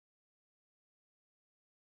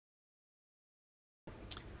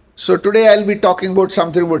So today I'll be talking about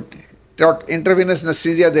something about intravenous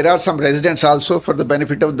anesthesia. There are some residents also for the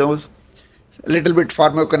benefit of those. A little bit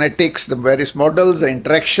pharmacokinetics, the various models, the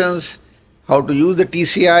interactions, how to use the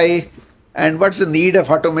TCI, and what's the need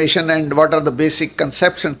of automation, and what are the basic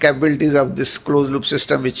concepts and capabilities of this closed loop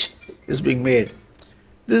system which is being made.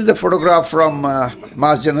 This is the photograph from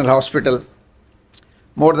Mass General Hospital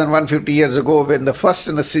more than 150 years ago, when the first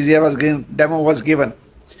anesthesia was given, demo was given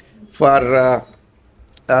for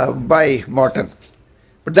by Morton.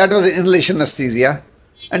 But that was inhalation anesthesia,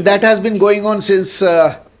 and that has been going on since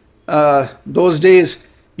those days,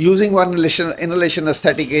 using one inhalation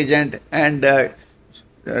anesthetic agent and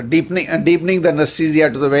deepening the anesthesia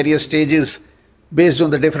to the various stages based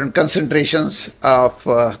on the different concentrations of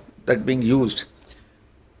that being used.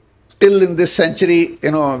 Till in this century,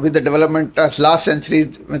 with the development of last century,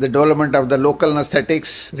 with the development of the local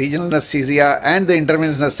anesthetics, regional anesthesia, and the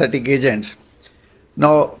intravenous anesthetic agents,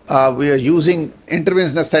 now we are using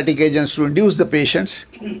intravenous anesthetic agents to induce the patients,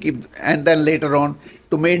 and then later on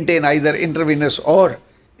to maintain either intravenous or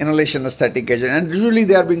inhalation anesthetic agent. And usually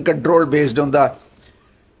they are being controlled based on the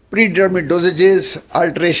predetermined dosages,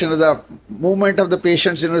 alteration of the movement of the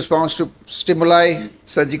patients in response to stimuli,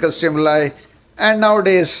 surgical stimuli, and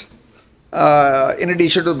nowadays, in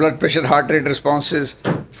addition to blood pressure, heart rate responses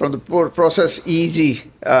from the process EEG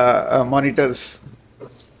monitors.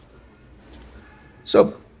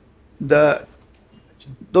 So, though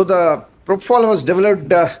the propofol was developed,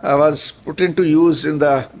 was put into use in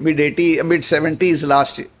the mid-70s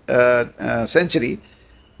last century,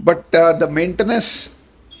 but the maintenance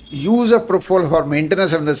use of propofol for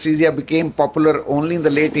maintenance of anesthesia became popular only in the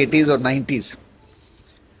late 80s or 90s,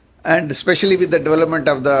 and especially with the development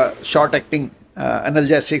of the short-acting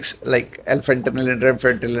analgesics like L-fentanyl and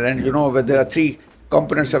remfentanyl. And where there are three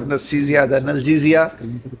components of anesthesia: the analgesia,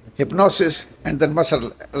 hypnosis, and then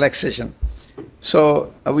muscle relaxation.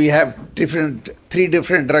 So we have three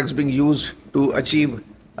different drugs being used to achieve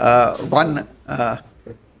one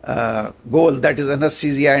goal, that is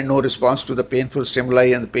anesthesia and no response to the painful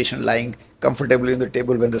stimuli, and the patient lying comfortably on the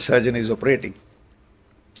table when the surgeon is operating.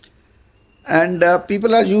 And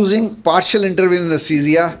people are using partial intravenous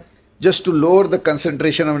anesthesia just to lower the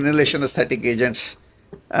concentration of inhalation anesthetic agents,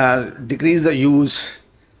 decrease the use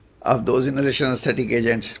of those inhalation anesthetic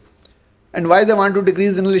agents. And why they want to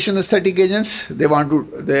decrease inhalation anesthetic agents? They want to,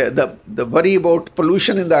 the worry about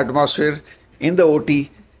pollution in the atmosphere, in the OT,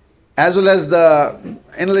 as well as the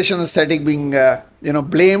inhalation anesthetic being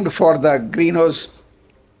blamed for the greenhouse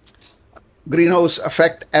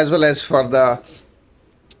effect, as well as for the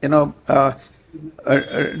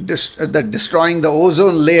destroying the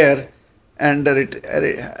ozone layer, and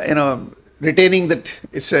retaining that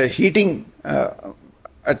it's a heating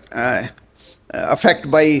effect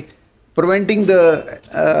by preventing the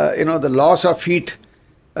the loss of heat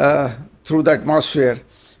through the atmosphere.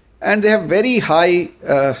 And they have very high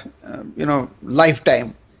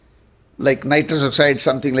lifetime, like nitrous oxide,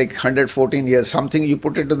 something like 114 years. Something you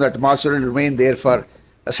put it in the atmosphere and remain there for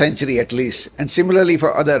a century at least. And similarly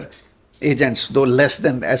for other agents, though less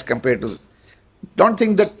than as compared to. Don't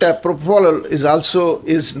think that propofol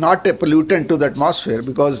is not a pollutant to the atmosphere,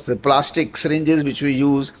 because the plastic syringes which we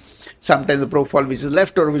use, sometimes the propofol which is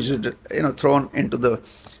left or which is thrown into the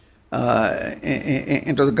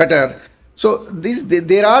gutter. So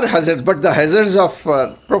there are hazards, but the hazards of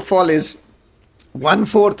propofol is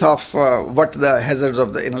 1/4 of what the hazards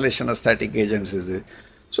of the inhalation anesthetic agents is.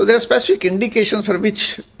 So there are specific indications for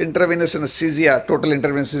which intravenous anesthesia, total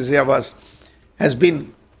intravenous anesthesia has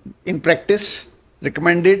been in practice,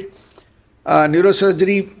 recommended.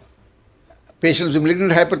 Neurosurgery, patients with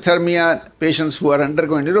malignant hyperthermia, patients who are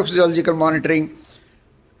undergoing neurophysiological monitoring,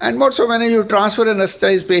 and more so when you transfer an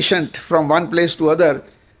anesthetized patient from one place to other,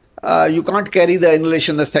 you can't carry the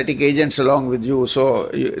inhalation anesthetic agents along with you, so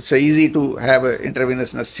it's easy to have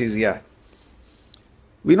intravenous anesthesia.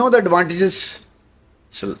 We know the advantages: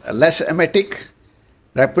 it's less emetic,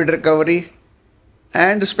 rapid recovery,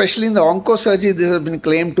 and especially in the oncosurgery, this has been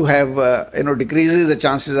claimed to have decreases the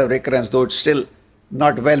chances of recurrence, though it's still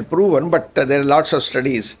not well proven, but there are lots of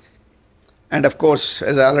studies. And of course,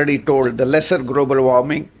 as I already told, the lesser global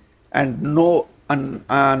warming and no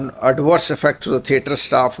adverse effect to the theatre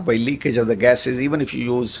staff by leakage of the gases, even if you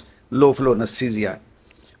use low flow anesthesia.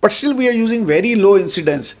 But still we are using very low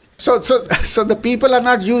incidence. So the people are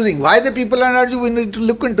not using. Why the people are not using? We need to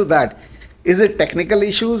look into that. Is it technical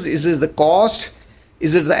issues? Is it the cost?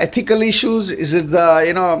 Is it the ethical issues? Is it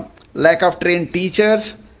the lack of trained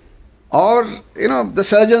teachers? Or the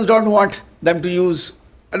surgeons don't want them to use?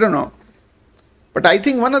 I don't know. But I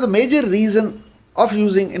think one of the major reasons of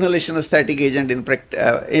using inhalation anesthetic agent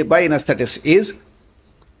by anesthetists is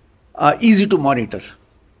easy to monitor.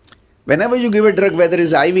 Whenever you give a drug, whether it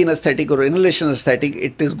is IV anesthetic or inhalation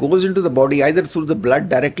anesthetic, goes into the body either through the blood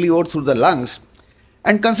directly or through the lungs,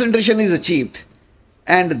 and concentration is achieved.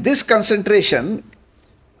 And this concentration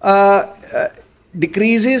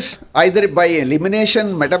decreases either by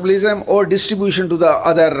elimination, metabolism, or distribution to the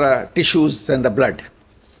other tissues than the blood.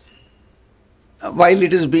 While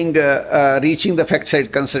it is being reaching the effect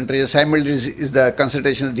site concentration, simultaneously is the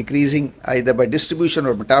concentration decreasing either by distribution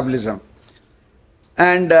or metabolism,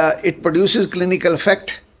 and it produces clinical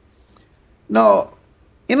effect. Now,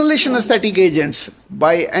 inhalation anesthetic agents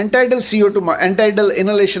by untitled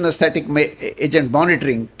inhalation anesthetic agent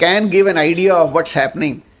monitoring can give an idea of what's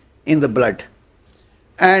happening in the blood.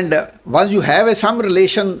 And once you have some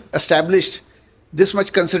relation established, this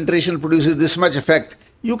much concentration produces this much effect,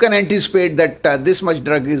 you can anticipate that this much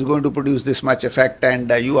drug is going to produce this much effect,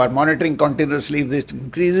 and you are monitoring continuously. If this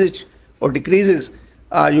increases or decreases,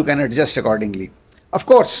 you can adjust accordingly. Of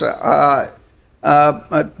course, in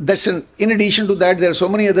addition to that, there are so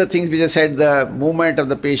many other things which I said: the movement of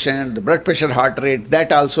the patient, the blood pressure, heart rate,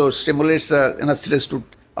 that also stimulates the anesthetist to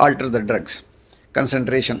alter the drugs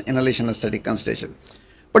concentration, inhalation anesthetic concentration.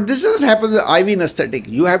 But this doesn't happen with IV anesthetic.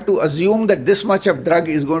 You have to assume that this much of drug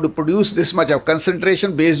is going to produce this much of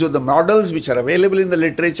concentration based on the models which are available in the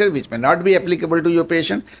literature, which may not be applicable to your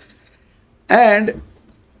patient. And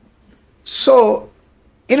so,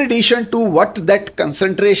 in addition to what that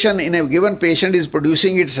concentration in a given patient is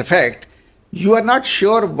producing its effect, you are not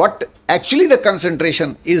sure what actually the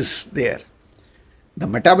concentration is there. The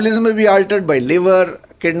metabolism may be altered by liver,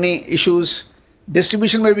 kidney issues.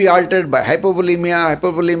 Distribution may be altered by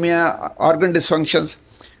hypovolemia, organ dysfunctions.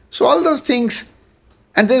 So all those things,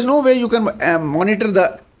 and there's no way you can monitor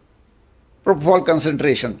the propofol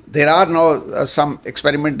concentration. There are now some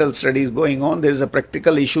experimental studies going on. There is a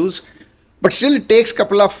practical issues, but still it takes a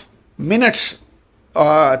couple of minutes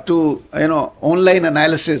to online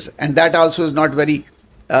analysis, and that also is not very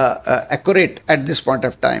accurate at this point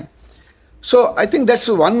of time. So I think that's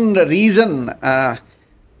one reason.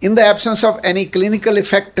 In the absence of any clinical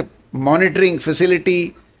effect monitoring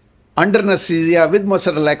facility under anesthesia with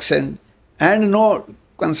muscle relaxant and no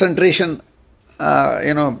concentration,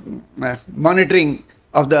 monitoring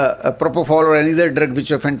of the propofol or any other drug, which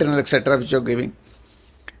are fentanyl, etc., which you're giving.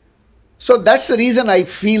 So that's the reason I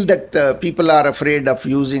feel that people are afraid of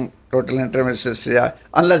using total intravenous anesthesia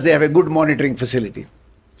unless they have a good monitoring facility.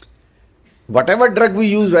 Whatever drug we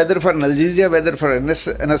use, whether for analgesia, whether for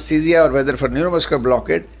anesthesia, or whether for neuromuscular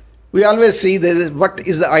blockade, we always see what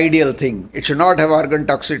is the ideal thing. It should not have organ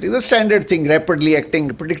toxicity. The standard thing: rapidly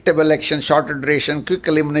acting, predictable action, shorter duration, quick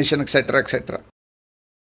elimination, etc., etc.